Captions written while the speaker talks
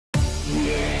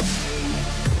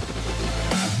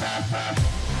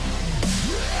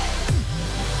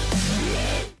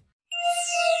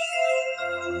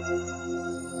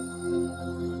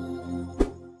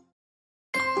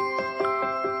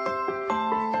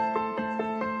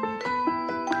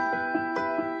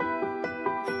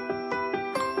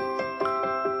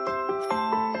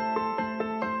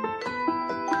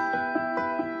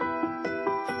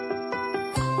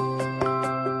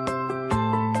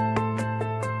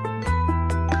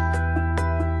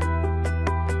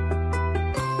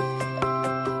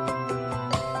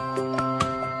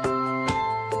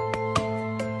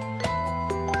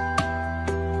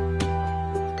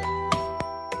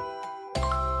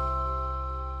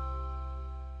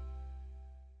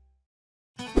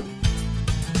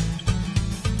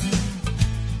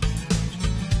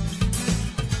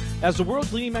As the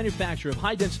world's leading manufacturer of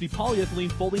high-density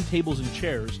polyethylene folding tables and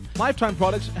chairs, Lifetime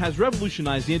Products has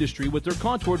revolutionized the industry with their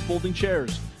contoured folding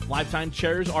chairs. Lifetime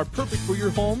chairs are perfect for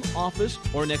your home, office,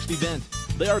 or next event.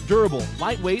 They are durable,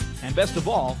 lightweight, and best of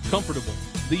all, comfortable.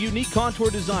 The unique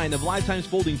contour design of Lifetime's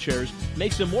folding chairs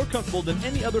makes them more comfortable than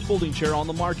any other folding chair on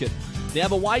the market. They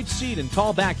have a wide seat and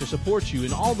tall back to support you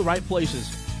in all the right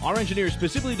places. Our engineers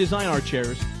specifically design our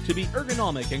chairs to be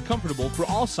ergonomic and comfortable for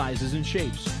all sizes and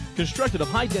shapes. Constructed of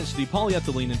high-density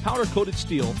polyethylene and powder-coated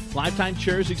steel, Lifetime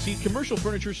chairs exceed commercial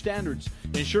furniture standards,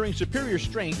 ensuring superior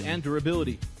strength and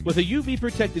durability. With a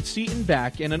UV-protected seat and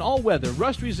back and an all-weather,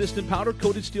 rust-resistant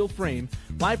powder-coated steel frame,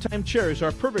 Lifetime chairs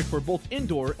are perfect for both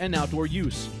indoor and outdoor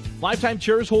use. Lifetime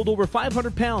chairs hold over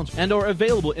 500 pounds and are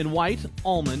available in white,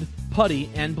 almond, putty,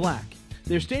 and black.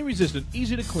 They're stain resistant,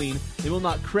 easy to clean, they will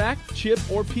not crack, chip,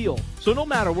 or peel. So no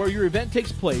matter where your event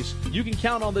takes place, you can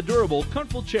count on the durable,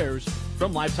 comfortable chairs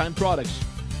from Lifetime Products.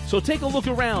 So take a look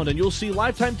around and you'll see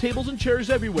Lifetime tables and chairs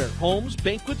everywhere, homes,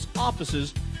 banquets,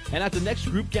 offices, and at the next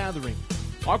group gathering.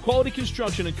 Our quality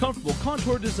construction and comfortable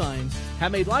contour designs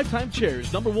have made Lifetime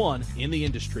chairs #1 in the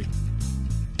industry.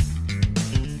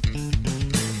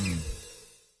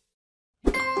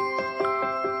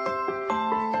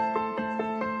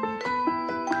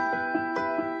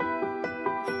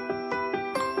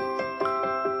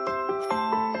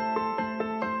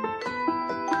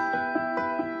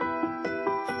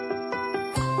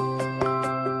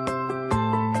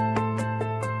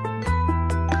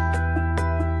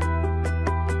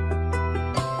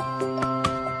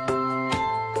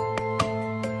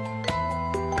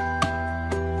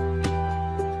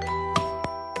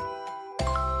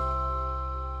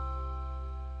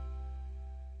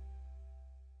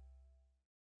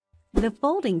 The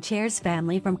folding chairs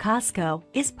family from Costco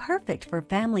is perfect for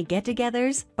family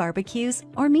get-togethers, barbecues,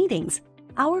 or meetings.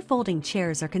 Our folding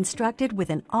chairs are constructed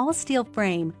with an all-steel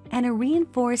frame and a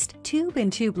reinforced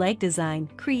tube-in-tube leg design,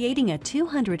 creating a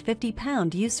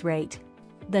 250-pound use rate.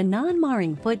 The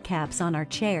non-marring foot caps on our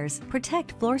chairs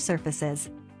protect floor surfaces.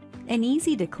 An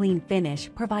easy-to-clean finish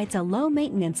provides a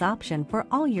low-maintenance option for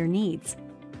all your needs.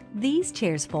 These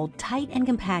chairs fold tight and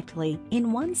compactly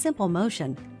in one simple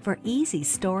motion for easy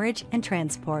storage and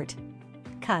transport.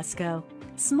 Costco.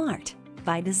 Smart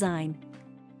by design.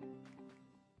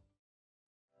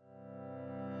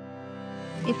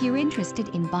 If you're interested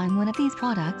in buying one of these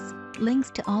products,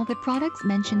 links to all the products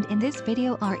mentioned in this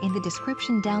video are in the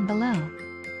description down below.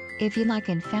 If you like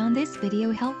and found this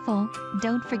video helpful,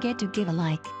 don't forget to give a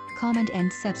like, comment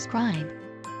and subscribe.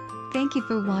 Thank you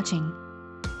for watching.